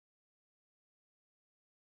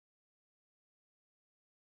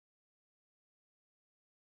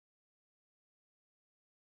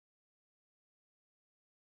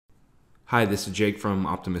Hi, this is Jake from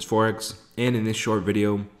Optimus Forex, and in this short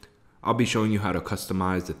video, I'll be showing you how to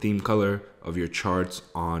customize the theme color of your charts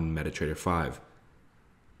on MetaTrader 5.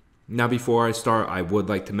 Now before I start, I would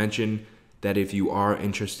like to mention that if you are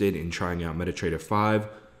interested in trying out MetaTrader 5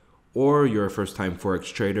 or you're a first-time Forex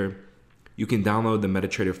trader, you can download the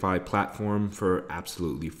MetaTrader 5 platform for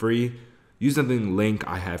absolutely free using the link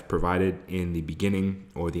I have provided in the beginning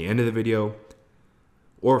or the end of the video.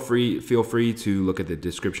 Or feel free to look at the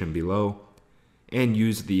description below and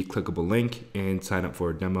use the clickable link and sign up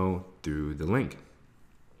for a demo through the link.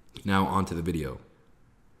 Now onto the video.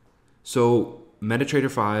 So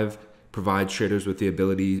MetaTrader 5 provides traders with the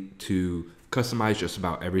ability to customize just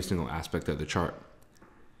about every single aspect of the chart.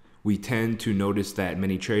 We tend to notice that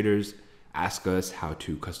many traders ask us how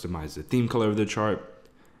to customize the theme color of the chart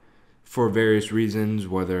for various reasons,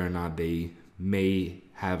 whether or not they may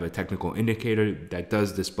have a technical indicator that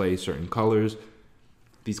does display certain colors.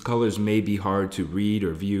 These colors may be hard to read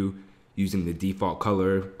or view using the default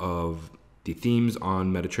color of the themes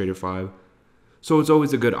on MetaTrader 5. So it's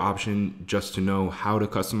always a good option just to know how to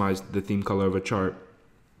customize the theme color of a chart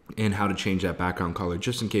and how to change that background color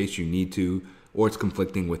just in case you need to, or it's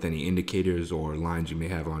conflicting with any indicators or lines you may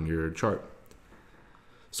have on your chart.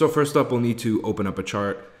 So first up, we'll need to open up a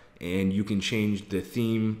chart, and you can change the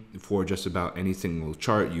theme for just about any single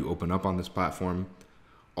chart you open up on this platform.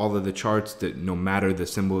 All of the charts, that no matter the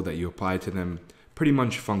symbol that you apply to them, pretty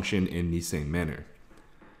much function in the same manner.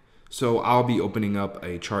 So I'll be opening up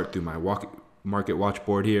a chart through my market watch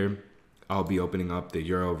board here. I'll be opening up the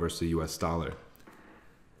euro versus the US dollar.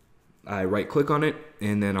 I right click on it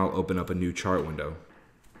and then I'll open up a new chart window.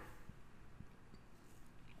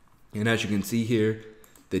 And as you can see here,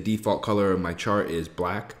 the default color of my chart is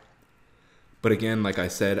black. But again, like I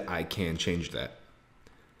said, I can change that.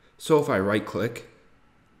 So if I right click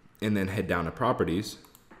and then head down to properties,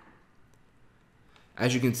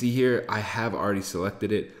 as you can see here, I have already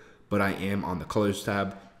selected it, but I am on the colors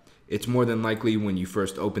tab. It's more than likely when you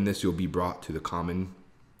first open this, you'll be brought to the common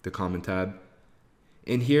tab.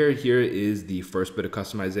 And here is the first bit of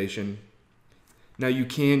customization. Now you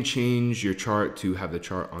can change your chart to have the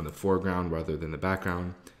chart on the foreground rather than the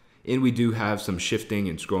background. And we do have some shifting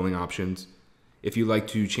and scrolling options. If you like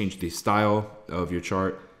to change the style of your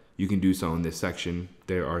chart, you can do so in this section.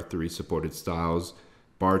 There are 3 supported styles: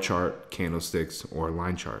 bar chart, candlesticks, or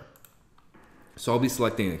line chart. So I'll be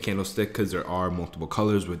selecting a candlestick because there are multiple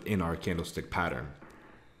colors within our candlestick pattern.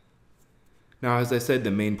 Now, as I said, the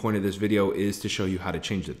main point of this video is to show you how to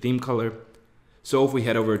change the theme color. So if we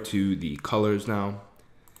head over to the colors now,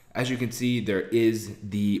 as you can see, there is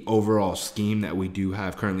the overall scheme that we do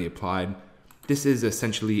have currently applied. This is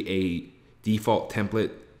essentially a default template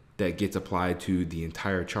that gets applied to the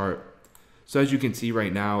entire chart. So as you can see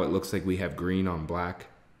right now, it looks like we have green on black.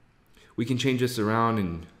 We can change this around,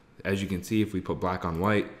 and as you can see, if we put black on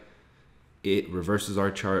white, it reverses our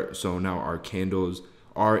chart. So now our candles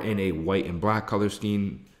are in a white and black color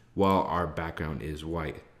scheme while our background is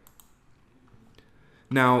white.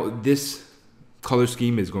 Now this color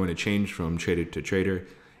scheme is going to change from trader to trader.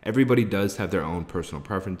 Everybody does have their own personal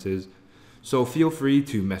preferences, so feel free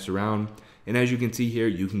to mess around. And as you can see here,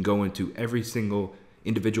 you can go into every single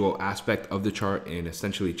individual aspect of the chart and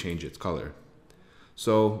essentially change its color.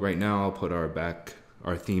 So right now I'll put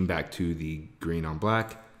our theme back to the green on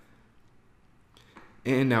black.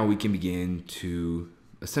 And now we can begin to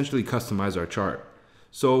essentially customize our chart.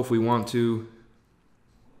 So if we want to,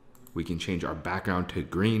 we can change our background to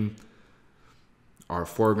green. Our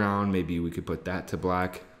foreground, maybe we could put that to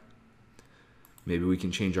black. Maybe we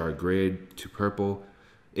can change our grid to purple.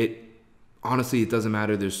 Honestly, it doesn't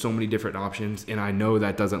matter. There's so many different options, and I know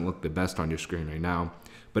that doesn't look the best on your screen right now.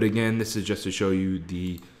 But again, this is just to show you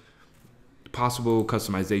the possible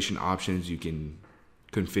customization options you can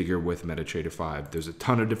configure with MetaTrader 5. There's a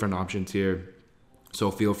ton of different options here, so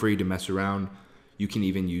feel free to mess around. You can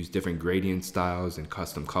even use different gradient styles and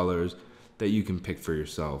custom colors that you can pick for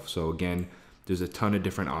yourself. So again, there's a ton of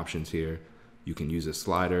different options here. You can use a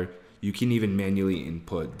slider. You can even manually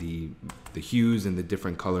input the hues and the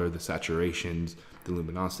different color, the saturations, the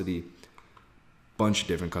luminosity, bunch of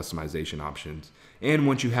different customization options. And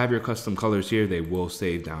once you have your custom colors here, they will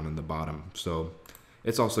save down in the bottom. So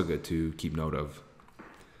it's also good to keep note of.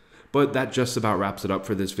 But that just about wraps it up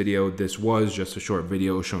for this video. This was just a short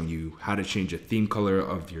video showing you how to change the theme color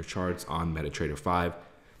of your charts on MetaTrader 5.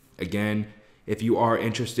 Again, if you are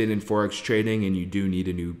interested in Forex trading and you do need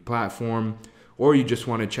a new platform, or you just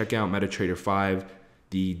want to check out MetaTrader 5,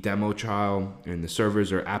 the demo trial and the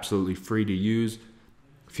servers are absolutely free to use.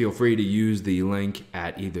 Feel free to use the link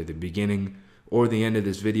at either the beginning or the end of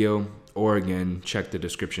this video, or again, check the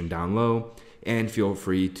description down low and feel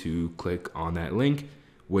free to click on that link,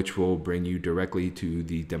 which will bring you directly to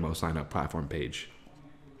the demo sign up platform page.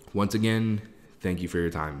 Once again, thank you for your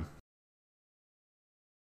time.